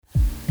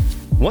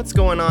What's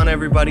going on,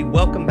 everybody?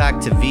 Welcome back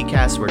to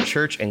VCast, where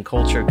church and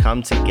culture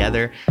come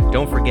together.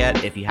 Don't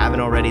forget, if you haven't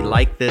already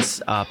liked this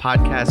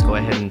podcast, go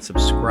ahead and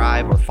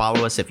subscribe or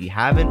follow us if you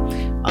haven't.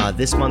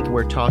 This month,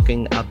 we're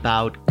talking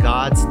about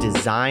God's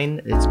design.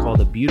 It's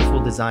called A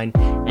Beautiful Design,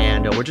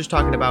 and we're just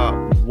talking about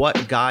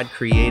what God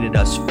created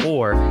us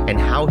for and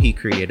how he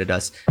created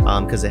us,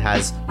 because it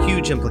has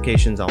huge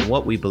implications on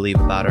what we believe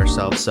about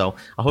ourselves. So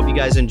I hope you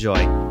guys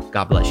enjoy.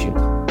 God bless you.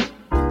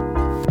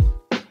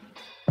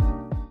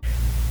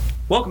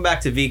 Welcome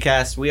back to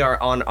VCast. We are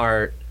on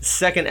our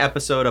second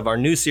episode of our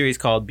new series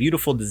called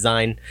Beautiful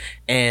Design.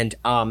 And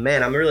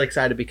man, I'm really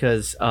excited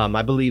because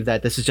I believe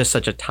that this is just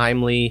such a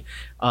timely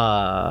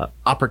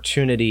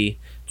opportunity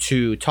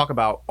to talk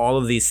about all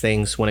of these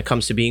things when it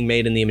comes to being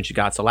made in the image of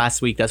God. So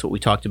last week, that's what we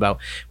talked about.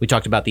 We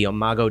talked about the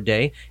Imago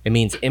Dei. It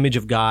means image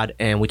of God.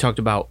 And we talked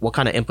about what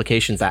kind of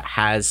implications that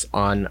has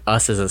on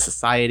us as a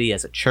society,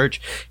 as a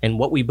church, and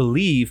what we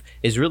believe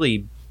is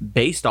really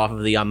based off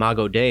of the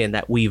Imago Dei, and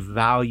that we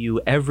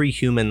value every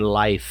human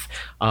life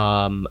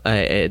that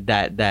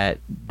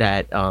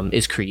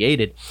is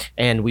created,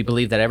 and we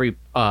believe that every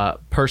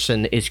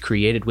person is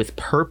created with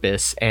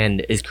purpose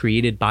and is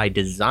created by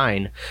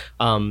design.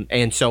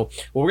 And so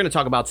what we're going to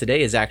talk about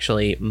today is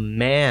actually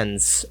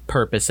man's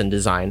purpose and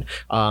design.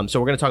 So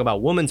we're going to talk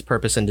about woman's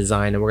purpose and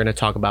design, and we're going to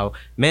talk about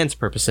man's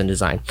purpose and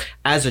design.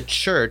 As a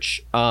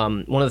church,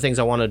 one of the things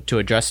I wanted to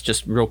address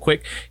just real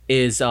quick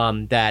is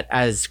that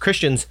as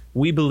Christians,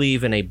 we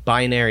believe in a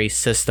binary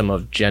system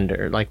of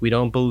gender. Like, we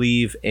don't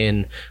believe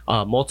in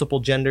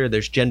multiple gender.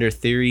 There's gender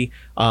theory.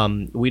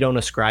 We don't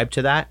ascribe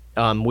to that,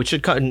 which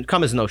should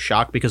come as no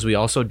shock, because we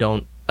also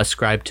don't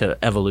ascribe to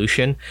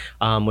evolution,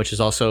 which is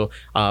also,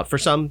 for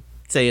some,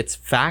 say it's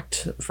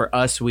fact. For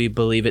us, we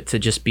believe it to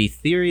just be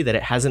theory, that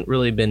it hasn't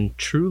really been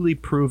truly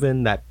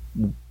proven that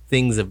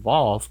things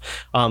evolve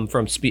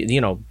from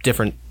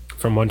different,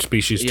 from one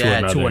species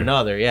to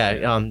another.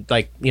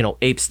 Like,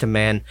 apes to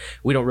man,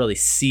 we don't really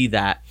see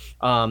that.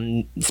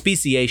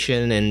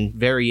 Speciation and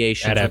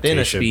variation within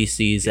a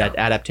species,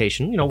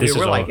 adaptation.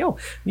 We're like,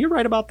 you're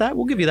right about that.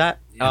 We'll give you that.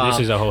 This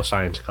is a whole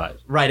science class.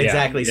 Right,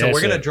 exactly. So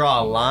we're going to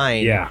draw a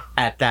line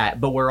at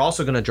that, but we're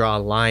also going to draw a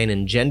line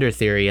in gender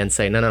theory and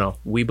say, no,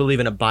 we believe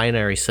in a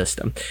binary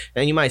system.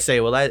 And you might say,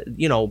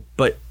 well,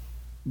 but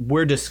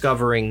we're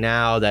discovering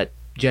now that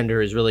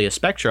gender is really a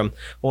spectrum.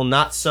 Well,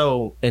 not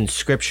so in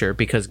scripture,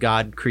 because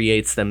God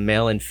creates them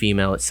male and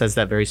female. It says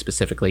that very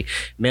specifically.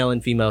 Male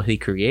and female, he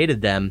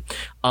created them.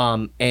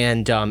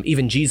 And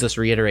even Jesus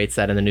reiterates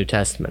that in the New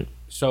Testament.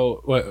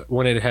 So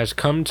when it has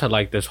come to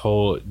like this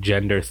whole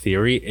gender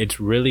theory, it's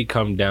really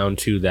come down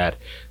to that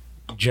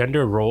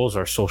gender roles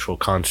are social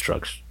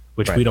constructs,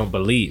 which we don't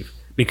believe,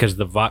 because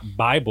the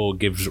Bible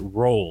gives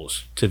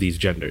roles to these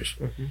genders.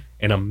 Mm-hmm.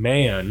 And a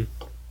man,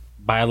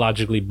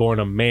 biologically born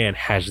a man,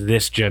 has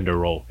this gender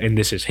role, and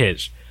this is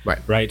his.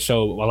 Right.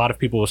 So a lot of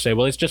people will say,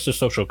 well, it's just a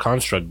social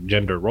construct,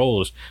 gender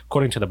roles.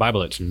 According to the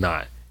Bible, it's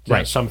not. It's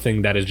not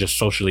something that is just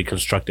socially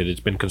constructed. It's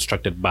been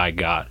constructed by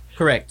God.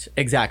 Correct.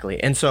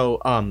 Exactly. And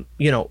so,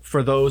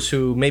 for those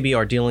who maybe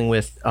are dealing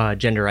with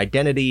gender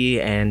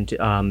identity, and,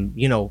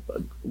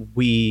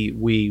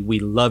 we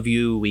love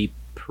you, we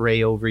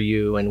pray over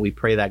you, and we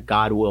pray that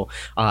God will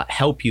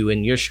help you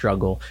in your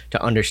struggle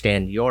to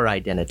understand your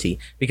identity,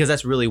 because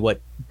that's really what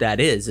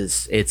that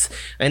is.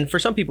 And for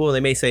some people,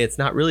 they may say it's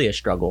not really a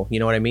struggle. You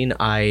know what I mean?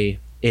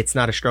 It's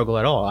not a struggle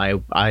at all.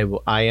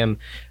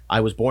 I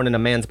was born in a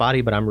man's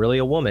body, but I'm really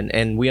a woman.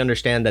 And we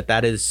understand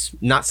that is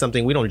not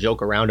something, we don't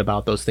joke around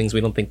about those things.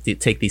 We don't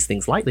take these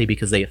things lightly,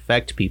 because they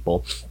affect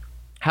people.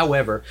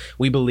 However,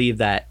 we believe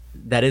that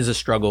is a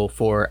struggle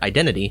for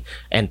identity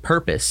and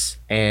purpose.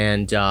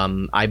 And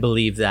I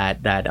believe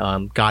that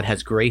God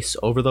has grace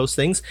over those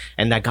things,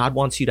 and that God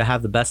wants you to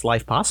have the best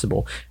life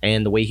possible.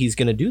 And the way he's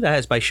going to do that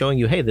is by showing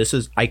you, hey,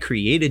 I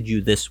created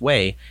you this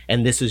way,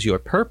 and this is your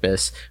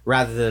purpose,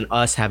 rather than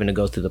us having to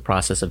go through the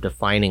process of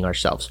defining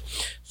ourselves.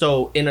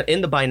 So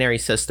in the binary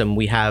system,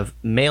 we have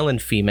male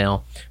and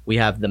female, we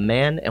have the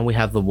man, and we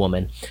have the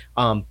woman.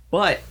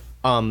 But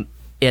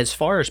as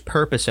far as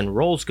purpose and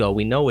roles go,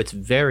 we know it's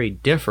very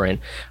different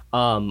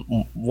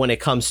when it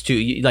comes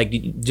to,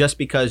 like, just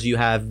because you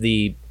have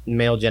the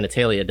male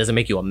genitalia doesn't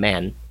make you a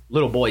man.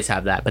 Little boys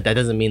have that, but that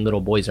doesn't mean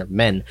little boys are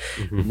men.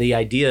 Mm-hmm. The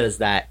idea is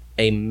that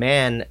a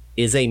man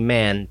is a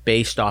man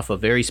based off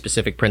of very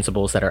specific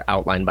principles that are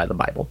outlined by the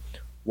Bible.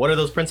 What are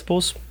those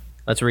principles?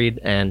 Let's read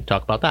and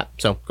talk about that.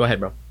 So go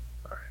ahead, bro.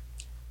 All right.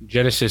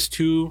 Genesis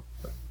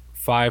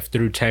 2:5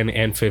 through 10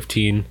 and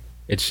 15,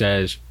 it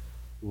says,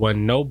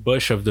 when no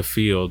bush of the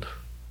field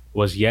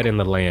was yet in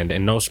the land,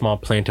 and no small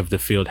plant of the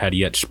field had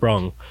yet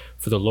sprung,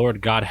 for the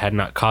Lord God had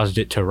not caused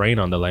it to rain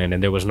on the land,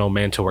 and there was no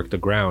man to work the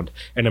ground,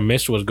 and a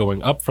mist was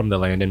going up from the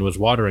land, and was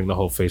watering the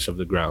whole face of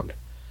the ground.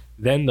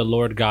 Then the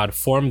Lord God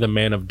formed the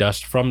man of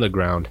dust from the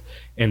ground,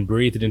 and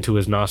breathed into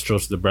his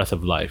nostrils the breath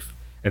of life,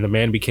 and the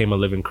man became a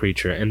living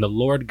creature. And the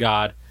Lord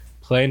God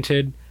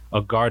planted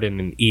a garden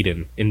in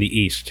Eden in the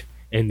east,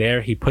 and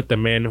there he put the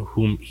man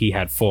whom he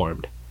had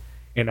formed.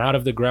 And out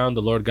of the ground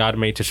the Lord God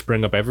made to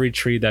spring up every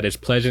tree that is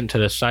pleasant to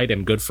the sight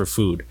and good for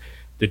food.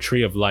 The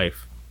tree of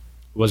life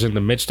was in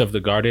the midst of the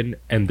garden,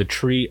 and the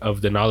tree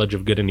of the knowledge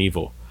of good and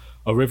evil.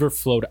 A river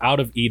flowed out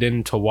of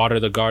Eden to water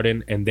the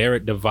garden, and there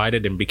it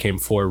divided and became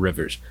 4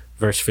 rivers.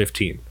 Verse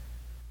 15.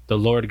 The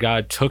Lord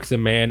God took the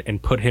man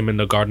and put him in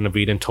the Garden of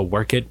Eden to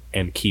work it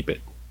and keep it.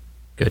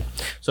 Good.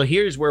 So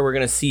here's where we're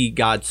going to see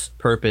God's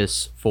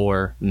purpose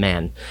for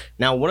man.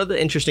 Now, one of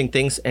the interesting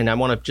things, and I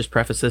want to just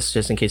preface this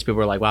just in case people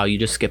are like, wow, you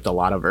just skipped a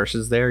lot of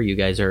verses there. You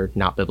guys are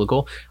not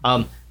biblical.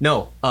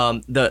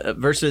 The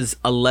verses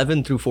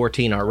 11 through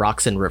 14 are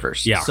rocks and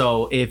rivers. Yeah.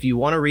 So if you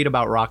want to read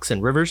about rocks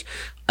and rivers,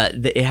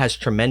 it has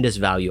tremendous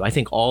value. I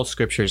think all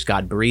scriptures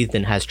God breathed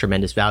and has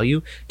tremendous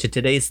value. To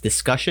today's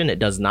discussion, it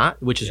does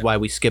not, which is why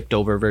we skipped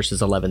over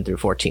verses 11 through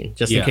 14,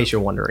 just in case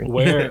you're wondering.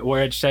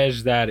 Where it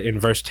says that in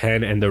verse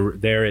 10, and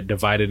there it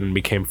divided and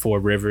became 4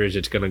 rivers,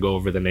 it's going to go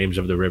over the names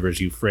of the rivers: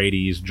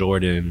 Euphrates,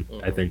 Jordan,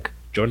 I think.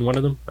 Jordan, one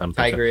of them?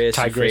 Tigris,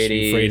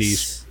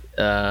 Euphrates.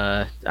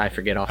 I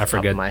forget off the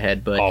top of my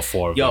head, but all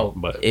 4 of them.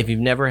 But if you've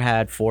never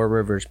had 4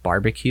 Rivers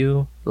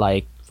barbecue,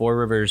 like 4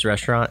 Rivers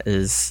restaurant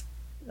is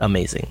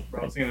amazing.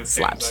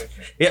 Slaps.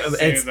 Yeah,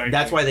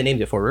 that's why they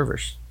named it 4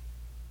 Rivers.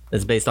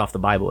 It's based off the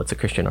Bible. It's a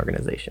Christian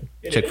organization.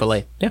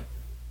 Chick-fil-A. Yeah.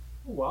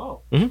 Oh,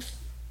 wow. Mm-hmm.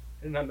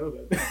 I did not know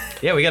that.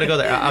 Yeah, we got to go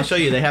there. I'll show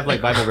you. They have like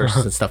Bible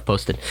verses and stuff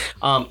posted.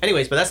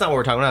 Anyways, but that's not what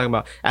we're talking about. We're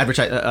not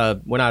talking about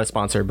advertise. We're not a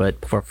sponsor,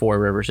 but for 4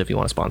 Rivers, if you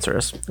want to sponsor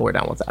us, we're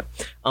down with that.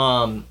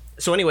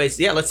 So anyways,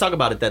 yeah, let's talk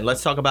about it then.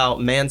 Let's talk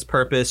about man's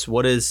purpose.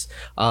 What is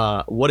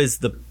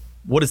the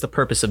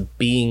purpose of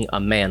being a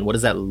man? What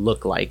does that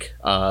look like?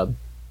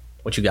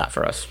 What you got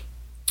for us?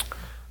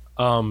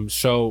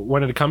 So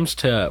when it comes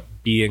to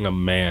being a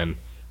man,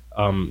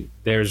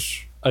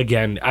 there's,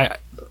 again,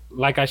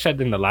 like I said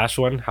in the last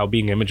one, how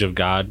being image of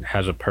God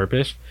has a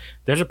purpose.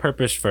 There's a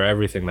purpose for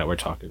everything that we're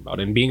talking about,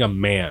 and being a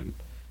man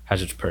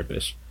has its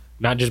purpose.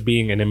 Not just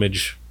being an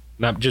image,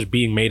 not just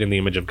being made in the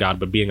image of God,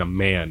 but being a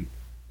man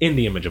in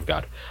the image of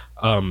God.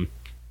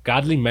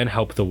 Godly men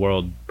help the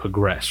world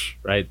progress,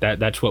 right?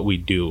 That's what we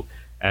do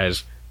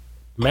as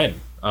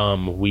men.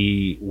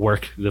 We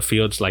work the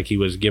fields, like he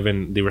was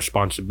given the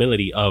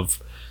responsibility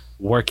of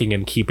working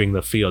and keeping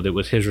the field. It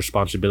was his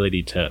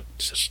responsibility to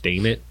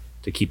sustain it,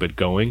 to keep it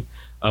going.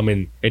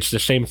 And it's the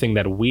same thing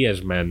that we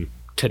as men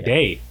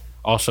today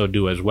also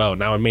do as well.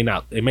 Now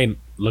it may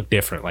look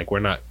different. Like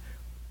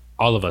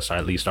all of us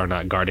at least are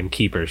not garden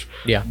keepers.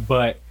 Yeah.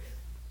 But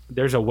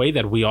there's a way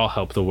that we all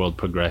help the world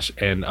progress.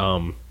 And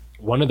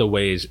one of the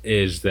ways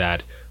is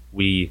that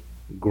we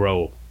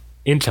grow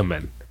into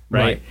men,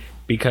 right?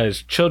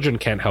 Because children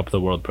can't help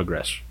the world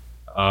progress.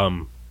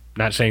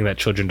 Not saying that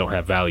children don't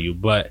have value,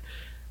 but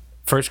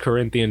 1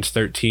 Corinthians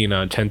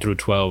 13, 10 through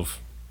 12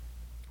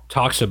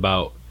 talks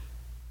about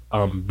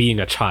being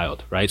a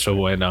child, right? So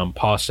when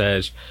Paul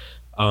says,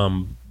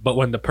 but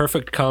when the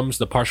perfect comes,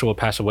 the partial will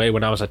pass away.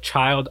 When I was a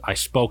child, I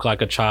spoke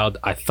like a child,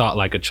 I thought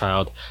like a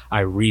child, I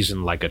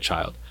reasoned like a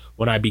child.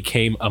 When I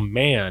became a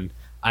man,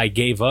 I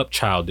gave up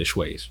childish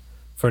ways.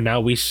 For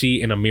now we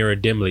see in a mirror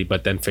dimly,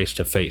 but then face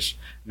to face.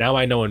 Now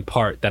I know in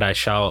part, that I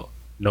shall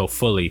know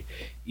fully,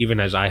 even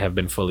as I have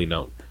been fully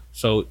known.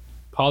 So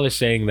Paul is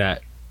saying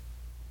that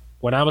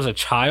when I was a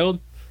child,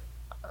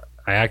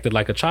 I acted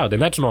like a child,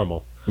 and that's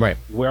normal. Right.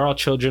 We're all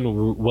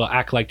children. We'll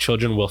act like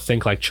children. We'll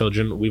think like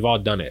children. We've all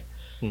done it.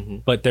 Mm-hmm.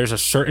 But there's a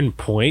certain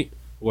point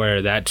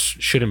where that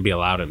shouldn't be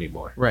allowed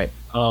anymore. Right.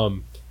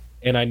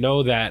 And I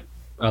know that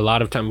a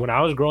lot of time when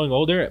I was growing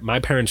older, my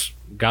parents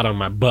got on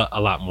my butt a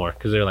lot more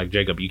because they're like,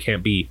 Jacob, you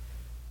can't be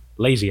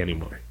lazy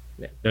anymore.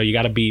 Yeah. No, you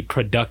got to be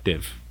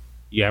productive.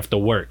 You have to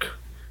work.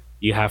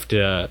 You have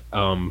to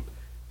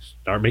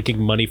start making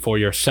money for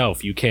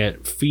yourself. You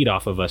can't feed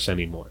off of us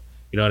anymore.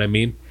 You know what I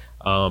mean?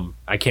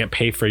 I can't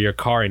pay for your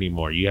car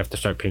anymore. You have to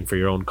start paying for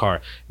your own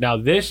car. Now,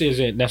 this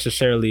isn't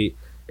necessarily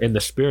in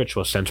the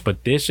spiritual sense,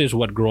 but this is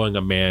what growing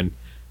a man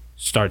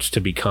starts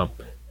to become.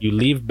 You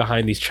leave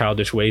behind these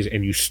childish ways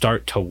and you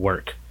start to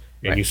work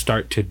and you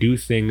start to do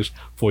things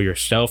for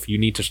yourself. You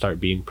need to start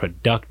being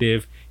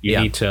productive. You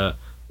need to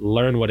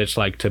learn what it's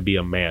like to be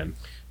a man.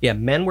 Yeah,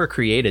 men were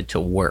created to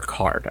work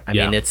hard. I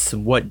mean, it's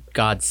what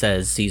God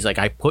says. He's like,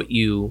 I put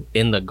you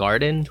in the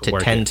garden to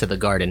tend to the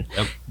garden.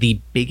 Yep.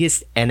 The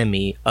biggest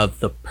enemy of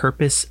the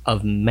purpose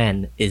of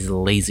men is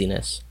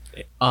laziness.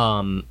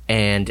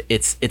 And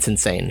it's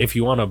insane. If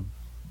you want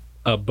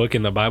a book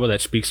in the Bible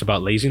that speaks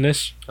about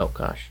laziness, oh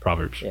gosh,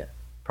 Proverbs. Yeah.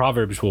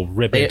 Proverbs will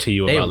rip into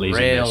you about laziness.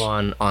 They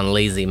rail on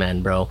lazy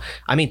men, bro.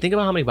 I mean, think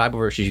about how many Bible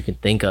verses you can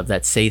think of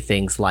that say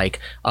things like,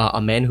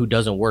 a man who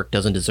doesn't work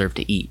doesn't deserve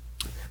to eat.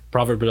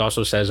 Proverbs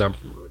also says,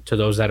 to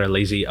those that are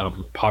lazy,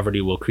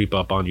 poverty will creep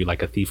up on you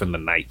like a thief in the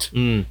night.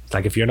 It's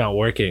like, if you're not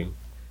working,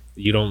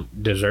 you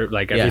don't deserve,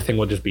 everything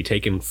will just be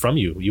taken from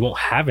you. You won't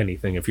have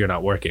anything if you're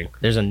not working.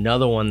 There's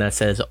another one that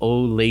says,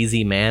 oh,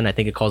 lazy man. I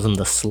think it calls him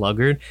the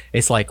sluggard.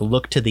 It's like,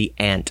 look to the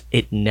ant.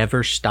 It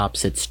never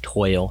stops its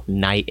toil.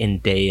 Night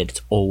and day,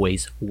 it's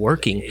always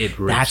working.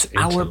 That's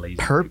our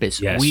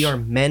purpose. Yes. We are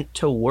meant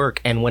to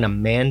work. And when a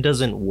man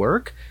doesn't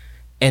work,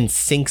 and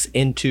sinks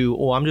into,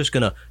 oh, I'm just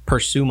gonna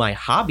pursue my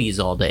hobbies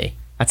all day.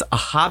 That's a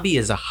hobby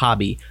is a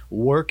hobby.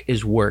 Work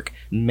is work.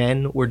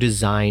 Men were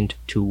designed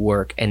to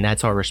work, and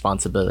that's our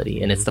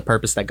responsibility. And it's the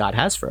purpose that God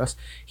has for us.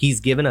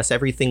 He's given us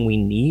everything we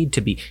need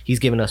to be. He's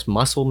given us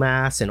muscle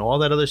mass and all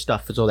that other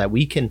stuff so that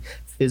we can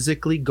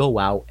physically go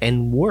out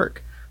and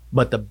work.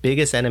 But the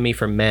biggest enemy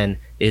for men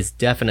is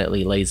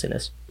definitely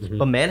laziness.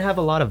 But men have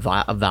a lot of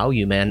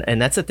value, man.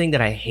 And that's the thing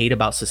that I hate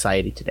about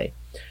society today.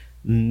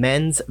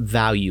 Men's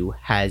value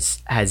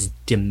has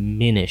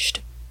diminished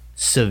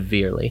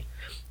severely.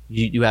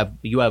 You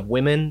have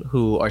women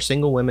who are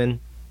single women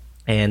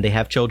and they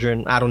have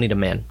children. I don't need a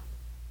man.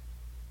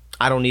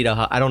 I don't need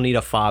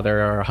a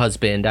father or a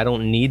husband. I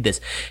don't need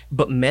this.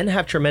 But men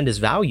have tremendous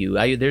value.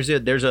 There's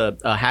a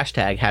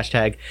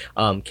hashtag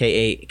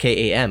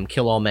KAM,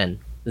 kill all men.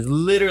 There's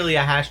literally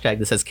a hashtag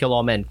that says kill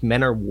all men.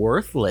 Men are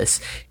worthless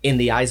in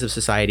the eyes of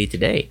society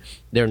today.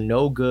 They're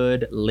no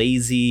good,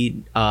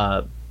 lazy,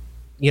 horrible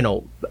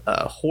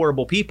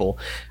people.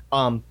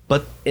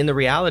 But in the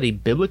reality,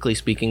 biblically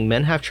speaking,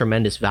 men have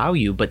tremendous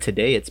value, but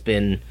today it's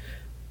been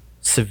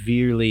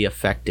severely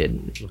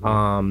affected.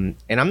 And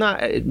I'm not,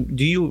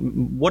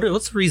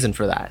 what's the reason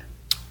for that?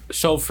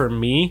 So for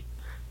me,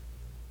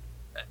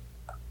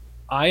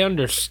 I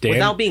understand.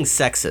 Without being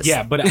sexist.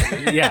 Yeah, but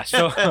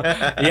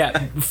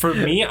for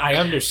me, I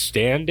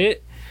understand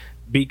it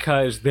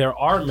because there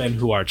are men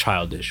who are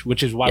childish,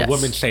 which is why Yes.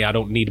 women say, I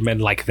don't need men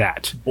like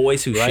that.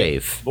 Boys who Right?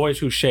 shave. Boys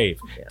who shave.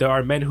 Yeah. There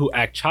are men who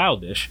act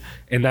childish,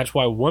 and that's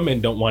why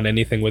women don't want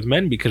anything with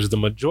men because the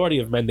majority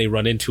of men they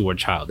run into are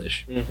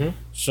childish.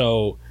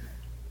 So,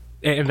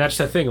 and that's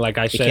the thing. Like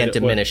I said, can't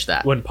diminish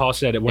that. When Paul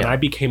said it, when Yeah. I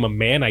became a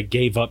man, I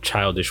gave up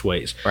childish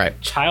ways. Right.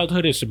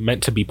 Childhood is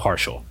meant to be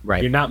partial.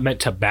 Right. You're not meant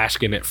to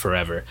bask in it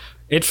forever.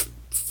 It's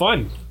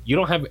fun. You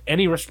don't have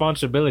any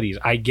responsibilities.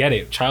 I get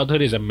it.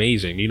 Childhood is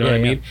amazing. You know what I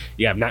Yeah, mean?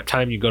 You have nap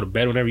time. You go to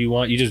bed whenever you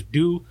want. You just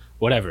do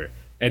whatever,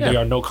 and Yeah.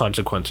 there are no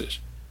consequences.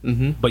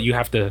 Mm-hmm. But you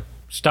have to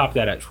stop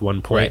that at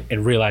one point Right.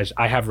 and realize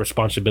I have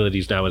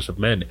responsibilities now as a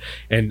man.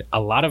 And a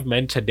lot of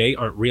men today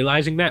aren't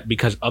realizing that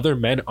because other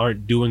men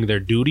aren't doing their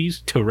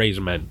duties to raise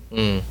men.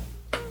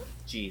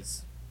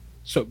 Jeez.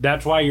 So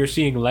that's why you're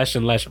seeing less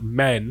and less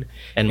men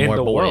And in more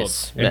the boys.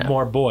 world and Yeah.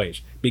 more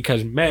boys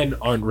because men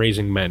aren't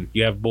raising men.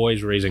 You have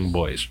boys raising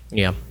boys.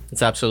 Yeah,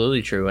 it's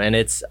absolutely true. And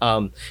it's,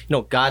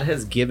 God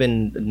has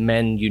given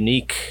men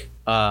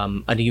a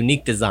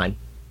unique design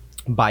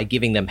by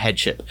giving them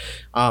headship.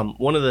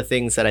 One of the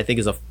things that I think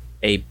is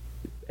a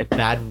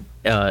bad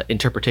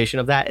interpretation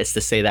of that is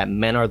to say that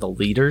men are the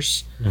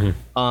leaders.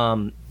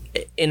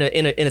 In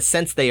a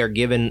sense, they are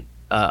given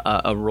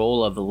a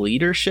role of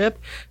leadership,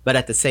 but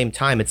at the same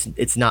time,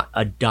 it's not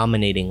a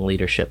dominating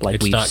leadership like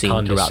It's we've not seen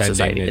throughout condescending,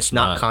 society. it's It's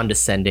not not-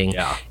 condescending.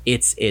 Yeah.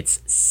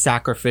 It's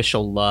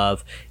sacrificial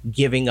love,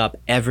 giving up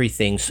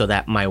everything so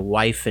that my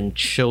wife and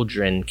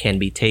children can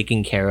be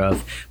taken care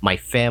of. My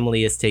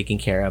family is taken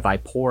care of. I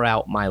pour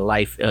out my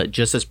life,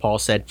 just as Paul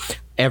said.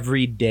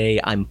 Every day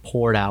I'm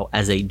poured out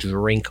as a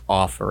drink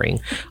offering.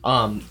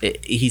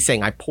 He's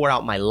saying I pour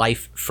out my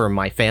life for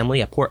my family.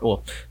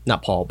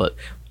 Not Paul, but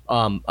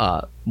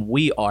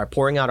we are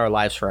pouring out our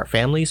lives for our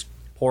families,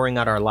 pouring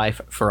out our life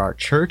for our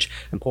church,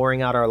 and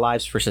pouring out our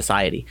lives for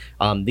society.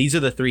 These are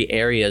the three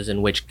areas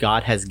in which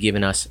God has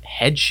given us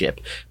headship,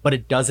 but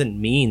it doesn't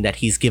mean that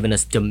he's given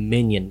us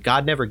dominion.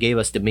 God never gave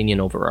us dominion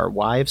over our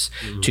wives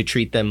to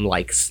treat them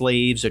like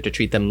slaves or to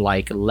treat them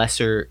like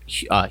lesser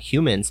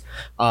humans.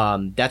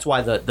 That's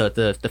why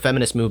the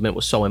feminist movement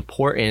was so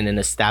important in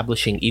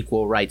establishing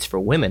equal rights for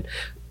women.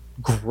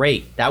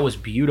 Great. That was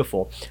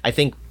beautiful. I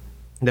think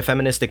the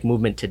feministic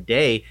movement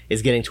today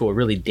is getting to a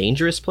really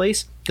dangerous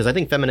place because I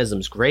think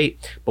feminism is great,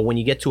 but when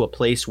you get to a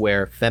place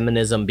where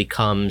feminism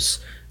becomes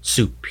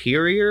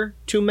superior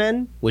to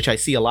men, which I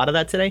see a lot of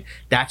that today,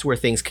 that's where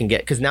things can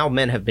get, because now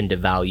men have been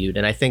devalued,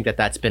 and I think that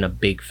that's been a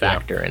big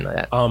factor in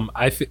that.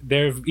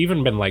 There've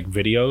even been like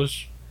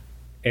videos,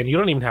 and you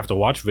don't even have to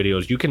watch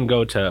videos. You can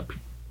go to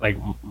like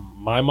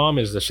my mom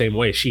is the same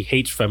way. She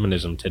hates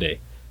feminism today.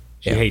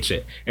 She Yeah. hates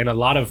it, and a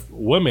lot of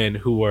women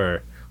who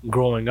were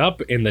growing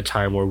up in the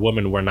time where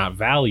women were not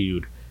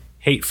valued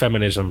hate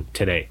feminism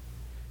today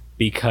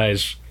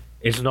because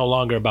it's no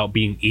longer about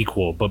being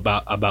equal but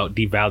about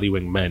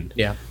devaluing men.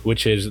 Yeah.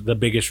 Which is the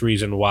biggest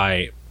reason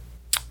why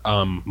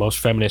most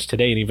feminists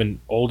today and even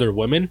older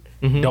women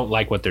don't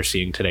like what they're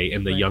seeing today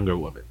in the younger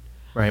women.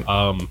 Right.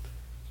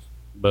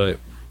 But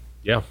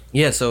yeah.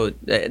 Yeah, so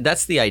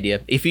that's the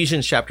idea.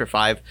 Ephesians chapter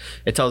 5,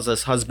 it tells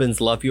us,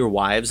 husbands, love your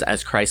wives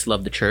as Christ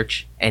loved the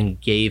church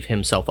and gave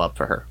himself up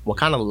for her. What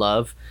kind of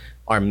love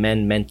are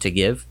men meant to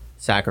give?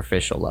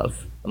 Sacrificial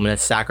love. I'm going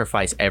to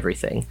sacrifice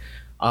everything.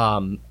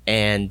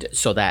 And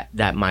so that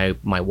my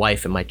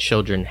wife and my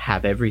children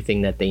have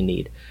everything that they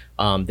need.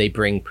 They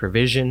bring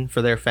provision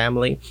for their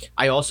family.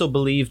 I also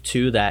believe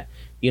too that,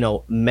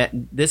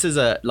 this is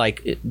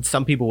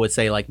some people would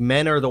say like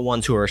men are the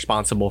ones who are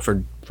responsible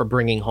for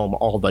bringing home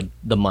all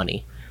the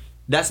money.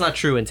 That's not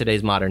true in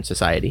today's modern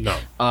society.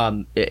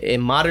 No.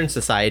 In modern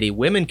society,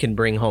 women can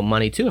bring home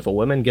money too. If a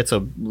woman gets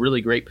a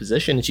really great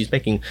position and she's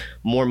making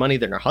more money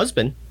than her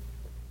husband,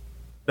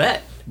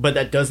 bet. But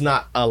that does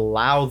not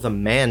allow the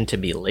man to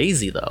be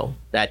lazy, though.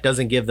 That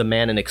doesn't give the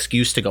man an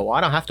excuse to go, oh, I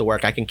don't have to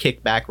work. I can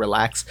kick back,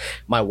 relax.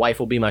 My wife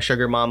will be my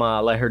sugar mama.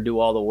 I'll let her do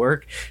all the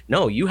work.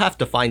 No, you have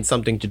to find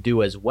something to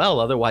do as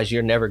well. Otherwise,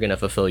 you're never going to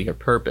fulfill your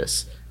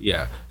purpose.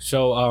 Yeah.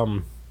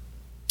 So,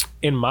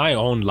 in my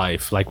own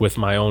life, like with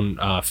my own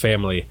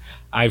family,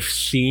 I've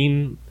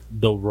seen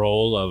the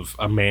role of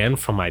a man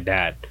from my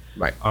dad.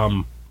 Right.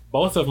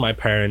 Both of my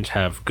parents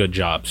have good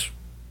jobs.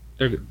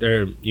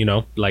 They're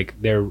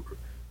they're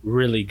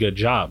really good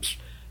jobs.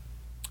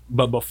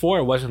 But before,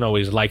 it wasn't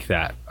always like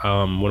that.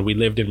 When we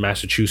lived in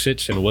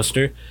Massachusetts, in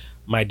Worcester,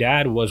 my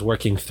dad was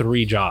working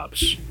 3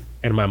 jobs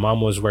and my mom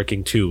was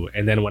working 2.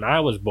 And then when I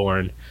was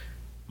born,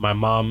 my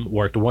mom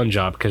worked 1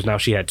 job because now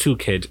she had 2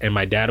 kids, and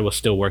my dad was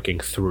still working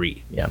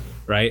 3. Yeah.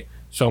 Right?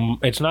 So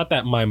it's not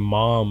that my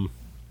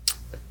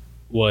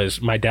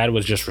dad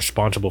was just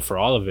responsible for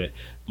all of it.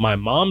 My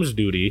mom's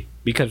duty,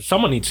 because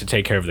someone needs to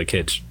take care of the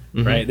kids.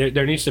 Right,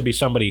 there needs to be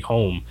somebody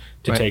home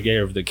to take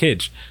care of the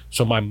kids.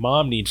 So my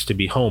mom needs to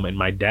be home, and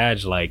my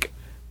dad's like,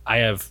 I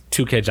have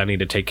 2 kids I need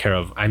to take care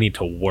of. I need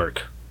to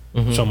work.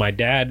 So my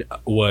dad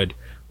would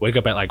wake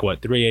up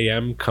at 3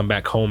 a.m., come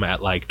back home at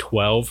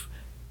 12,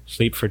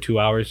 sleep for 2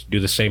 hours, do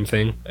the same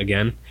thing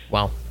again.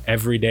 Wow.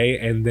 Every day.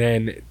 And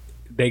then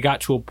they got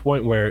to a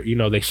point where,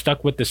 they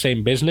stuck with the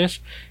same business,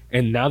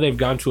 and now they've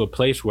gone to a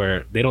place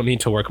where they don't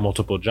need to work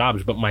multiple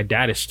jobs, but my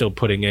dad is still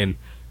putting in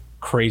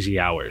crazy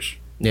hours.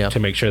 Yeah.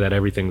 To make sure that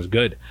everything's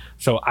good.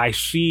 So I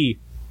see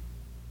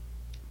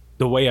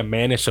the way a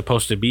man is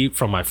supposed to be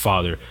from my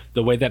father,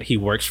 the way that he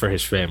works for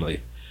his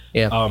family.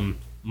 Yeah.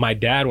 My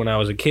dad, when I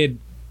was a kid,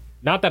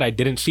 not that I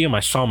didn't see him,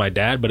 I saw my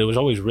dad, but it was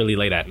always really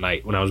late at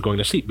night when I was going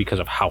to sleep because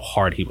of how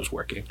hard he was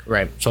working.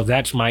 Right. So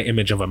that's my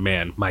image of a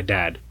man, my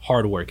dad,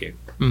 hardworking.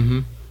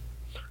 Yeah,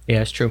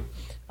 it's true.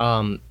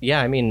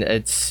 Yeah, I mean,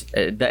 it's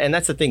and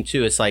that's the thing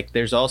too. It's like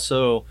there's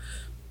also,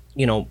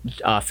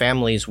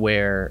 families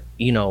where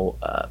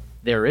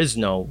there is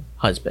no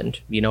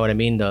husband. You know what I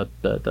mean? The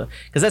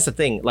because that's the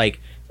thing. Like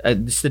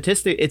it's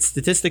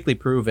statistically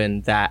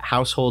proven that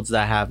households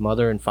that have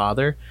mother and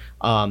father,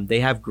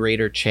 they have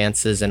greater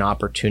chances and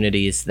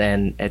opportunities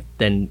than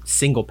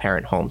single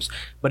parent homes.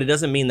 But it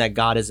doesn't mean that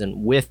God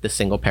isn't with the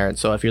single parent.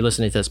 So if you're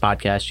listening to this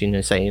podcast,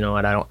 you say, you know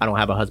what, I don't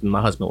have a husband.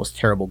 My husband was a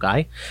terrible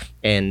guy,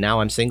 and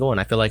now I'm single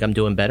and I feel like I'm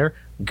doing better.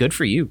 Good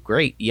for you.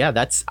 Great. Yeah,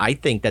 I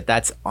think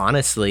that's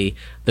honestly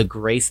the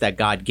grace that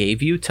God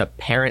gave you to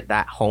parent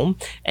that home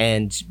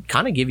and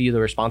kind of give you the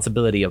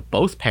responsibility of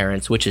both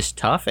parents, which is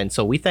tough. And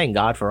so we thank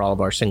God for all of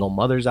our single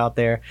mothers out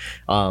there,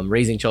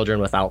 raising children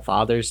without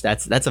fathers.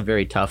 That's a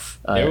very tough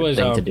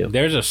thing to do.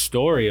 There's a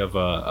story of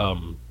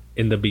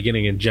in the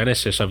beginning in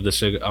Genesis of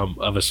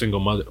a single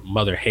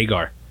mother,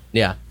 Hagar.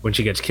 Yeah. When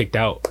she gets kicked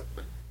out,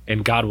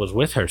 and God was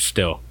with her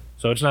still.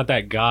 So it's not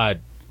that God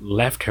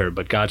left her,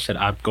 but God said,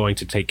 I'm going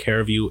to take care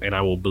of you and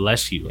I will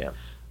bless you.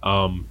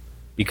 Yeah.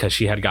 Because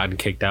she had gotten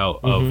kicked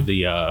out of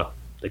the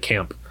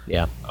camp.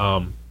 Yeah.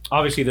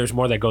 Obviously there's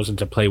more that goes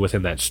into play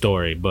within that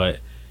story, but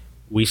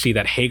we see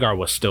that Hagar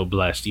was still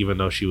blessed even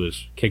though she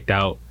was kicked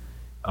out.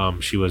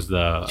 She was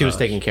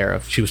taken care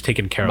of. She was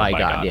taken care of by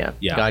God.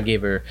 Yeah. God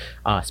gave her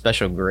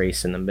special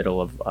grace in the middle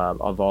of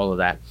all of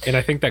that. And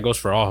I think that goes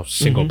for all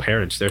single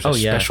parents. There's a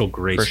special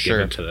grace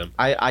given to them.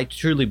 I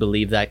truly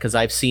believe that because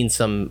I've seen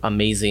some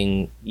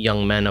amazing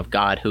young men of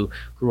God who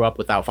grew up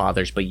without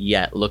fathers, but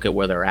yet look at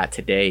where they're at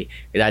today.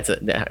 I've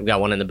got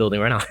one in the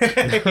building right now.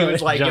 He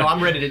was like, yo,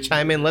 I'm ready to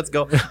chime in. Let's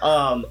go.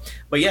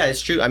 But yeah,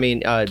 it's true. I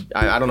mean, I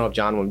don't know if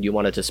John, you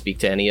wanted to speak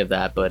to any of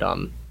that, but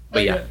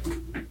yeah.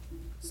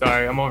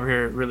 Sorry, I'm over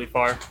here really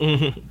far.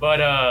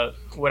 But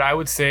what I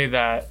would say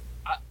that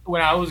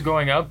when I was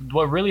growing up,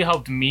 what really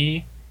helped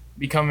me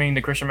becoming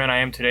the Christian man I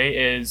am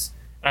today is,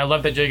 and I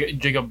love that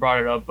Jacob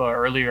brought it up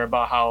earlier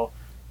about how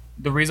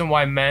the reason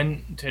why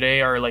men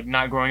today are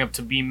not growing up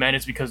to be men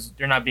is because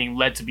they're not being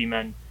led to be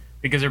men,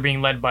 because they're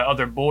being led by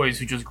other boys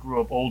who just grew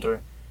up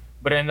older.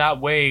 But in that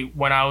way,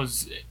 when I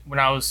was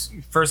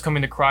first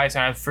coming to Christ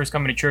and I was first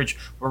coming to church,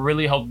 what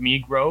really helped me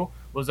grow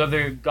was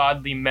other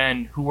godly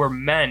men who were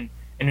men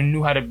and who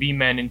knew how to be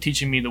men and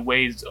teaching me the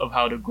ways of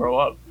how to grow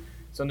up.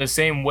 So in the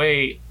same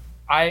way,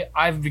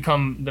 I've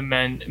become the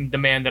man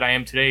that I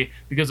am today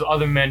because of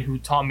other men who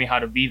taught me how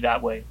to be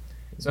that way.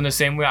 So in the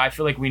same way, I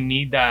feel like we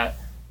need that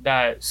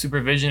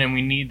supervision, and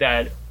we need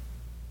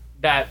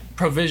that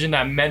provision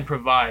that men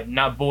provide,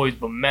 not boys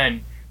but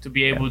men, to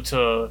be able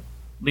to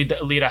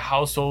lead a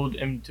household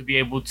and to be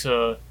able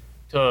to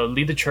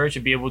lead the church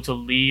and be able to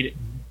lead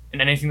in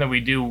anything that we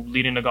do,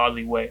 lead in a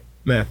godly way.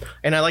 Yeah,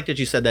 and I like that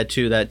you said that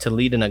too, that to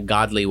lead in a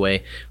godly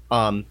way.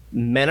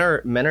 Men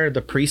are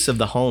the priests of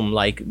the home.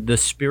 Like the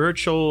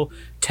spiritual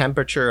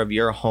temperature of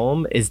your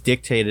home is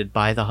dictated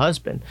by the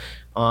husband.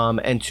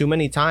 And too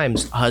many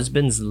times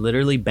husbands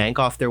literally bank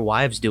off their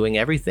wives doing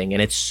everything,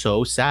 and it's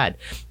so sad.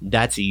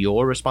 That's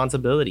your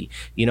responsibility.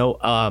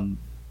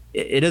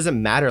 it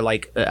doesn't matter.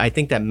 Like, I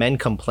think that men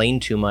complain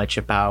too much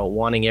about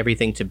wanting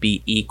everything to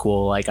be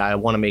equal. Like, I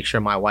want to make sure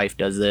my wife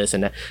does this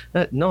and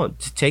that. No,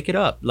 take it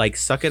up. Like,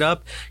 suck it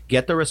up.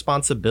 Get the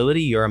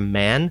responsibility. You're a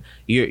man.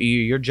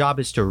 Your job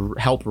is to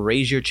help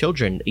raise your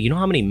children. You know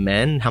how many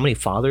men, how many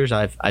fathers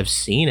I've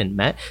seen and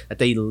met that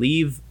they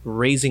leave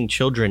raising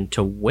children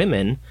to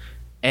women,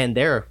 and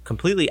they're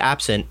completely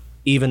absent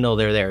even though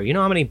they're there. You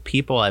know how many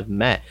people I've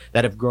met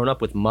that have grown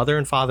up with mother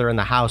and father in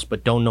the house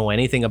but don't know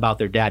anything about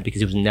their dad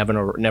because he was never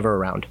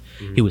around.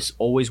 Mm-hmm. He was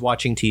always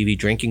watching TV,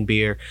 drinking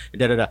beer,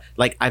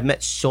 Like, I've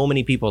met so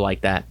many people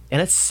like that,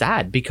 and it's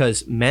sad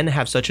because men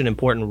have such an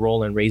important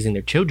role in raising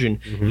their children.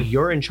 Mm-hmm.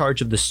 You're in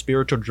charge of the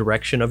spiritual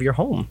direction of your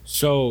home.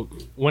 So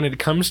when it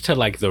comes to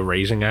like the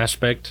raising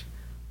aspect,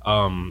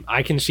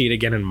 I can see it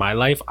again in my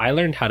life. I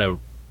learned how to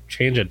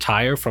change a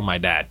tire from my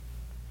dad,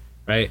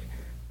 right?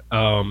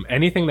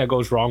 Anything that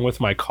goes wrong with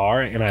my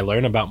car and I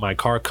learn about my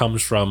car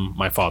comes from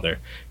my father.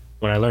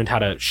 When I learned how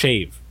to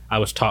shave, I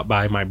was taught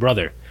by my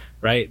brother,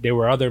 right? There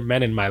were other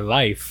men in my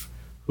life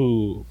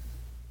who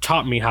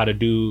taught me how to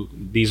do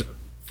these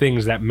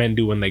things that men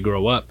do when they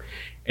grow up.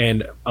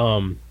 And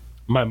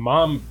my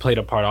mom played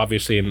a part,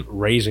 obviously, in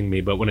raising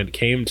me, but when it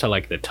came to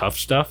like the tough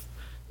stuff,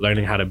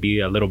 learning how to be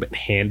a little bit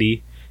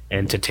handy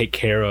and to take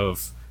care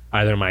of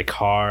either my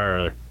car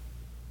or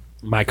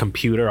my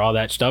computer, all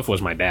that stuff,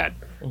 was my dad.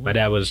 Mm-hmm. My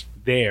dad was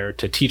there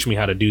to teach me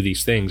how to do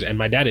these things, and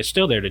my dad is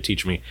still there to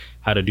teach me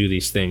how to do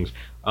these things.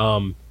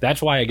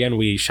 That's why, again,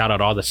 we shout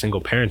out all the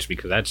single parents,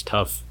 because that's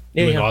tough.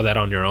 Doing all that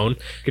on your own.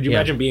 Could you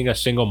imagine being a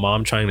single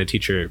mom trying to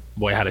teach your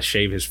boy how to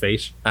shave his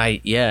face?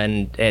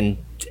 And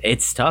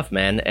it's tough,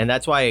 man. And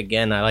that's why,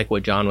 again, I like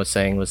what John was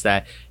saying, was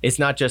that it's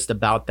not just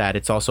about that,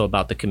 it's also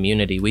about the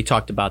community. We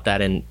talked about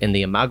that in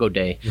the Imago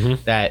Day,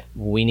 mm-hmm. that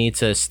we need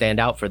to stand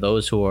out for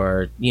those who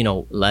are,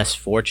 less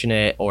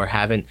fortunate or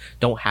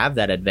don't have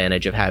that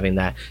advantage of having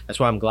that. That's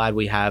why I'm glad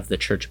we have the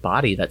church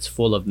body that's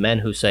full of men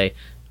who say,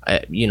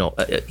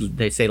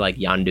 they say, like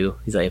Yandu,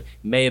 he's like,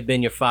 may have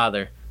been your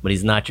father, but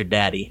he's not your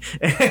daddy.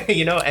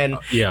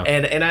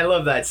 And I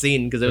love that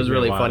scene because it was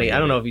really funny. I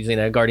don't know if you've seen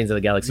that, Guardians of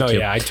the Galaxy 2.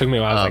 It took me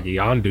a while. I was like,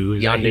 Yondu.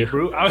 Is that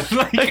Hebrew? I was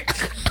like...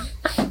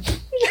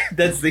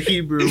 That's the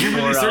Hebrew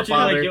for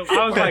father.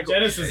 I was like,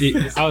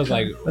 Genesis. I was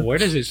like, where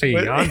does it say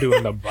Yondu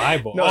in the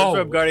Bible? No, it's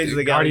from Guardians of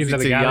the Galaxy 2.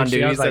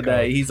 Yondu. He said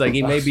that. He's like,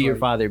 he may be your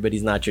father, but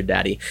he's not your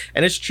daddy.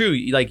 And it's true.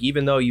 Like,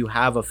 even though you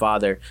have a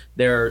father,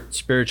 there are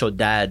spiritual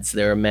dads.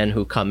 There are men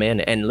who come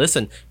in. And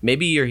listen,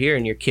 maybe you're here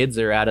and your kids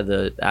are out of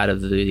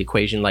the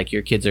equation. Like,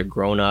 your kids are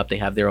grown up. They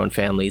have their own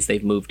families.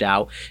 They've moved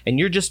out. And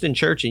you're just in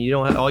church and you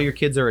don't have, all your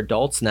kids are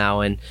adults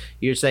now. And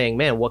you're saying,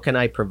 man, what can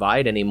I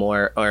provide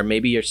anymore? Or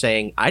maybe you're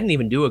saying, I didn't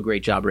even do a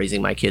great job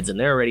raising my kids, and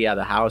they're already out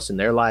of the house and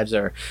their lives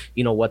are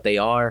what they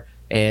are,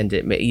 and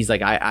he's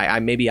like, I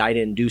maybe I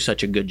didn't do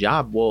such a good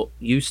job. Well,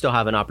 you still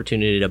have an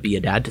opportunity to be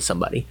a dad to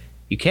somebody.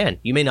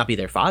 You may not be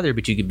their father,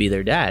 but you could be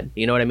their dad.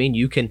 You know what I mean?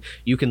 You can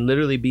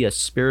literally be a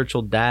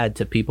spiritual dad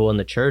to people in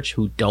the church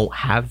who don't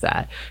have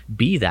that.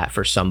 Be that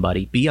for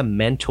somebody. Be a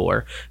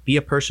mentor. Be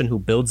a person who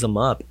builds them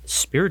up,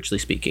 spiritually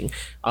speaking,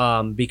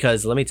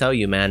 because let me tell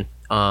you, man,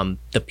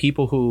 the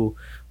people who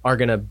are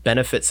going to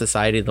benefit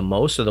society the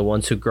most are the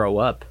ones who grow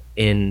up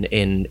in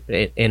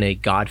a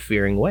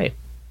God-fearing way.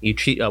 You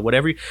teach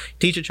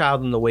a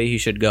child in the way he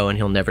should go, and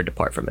he'll never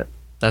depart from it.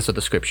 That's what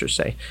the scriptures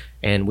say.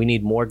 And we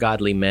need more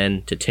godly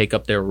men to take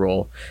up their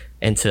role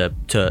and to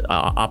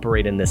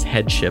operate in this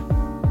headship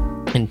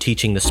and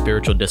teaching the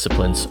spiritual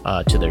disciplines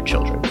to their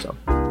children. So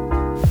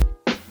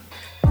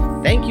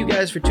thank you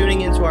guys for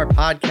tuning into our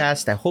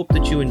podcast. I hope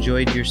that you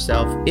enjoyed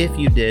yourself. If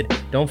you did,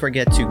 don't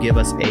forget to give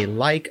us a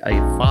like, a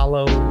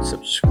follow,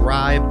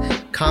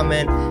 subscribe,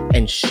 comment,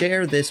 and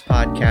share this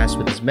podcast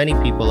with as many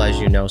people as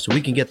you know so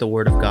we can get the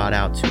word of God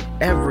out to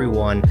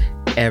everyone,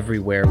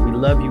 everywhere. We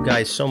love you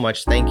guys so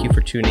much. Thank you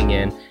for tuning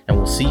in, and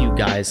we'll see you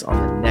guys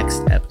on the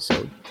next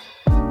episode.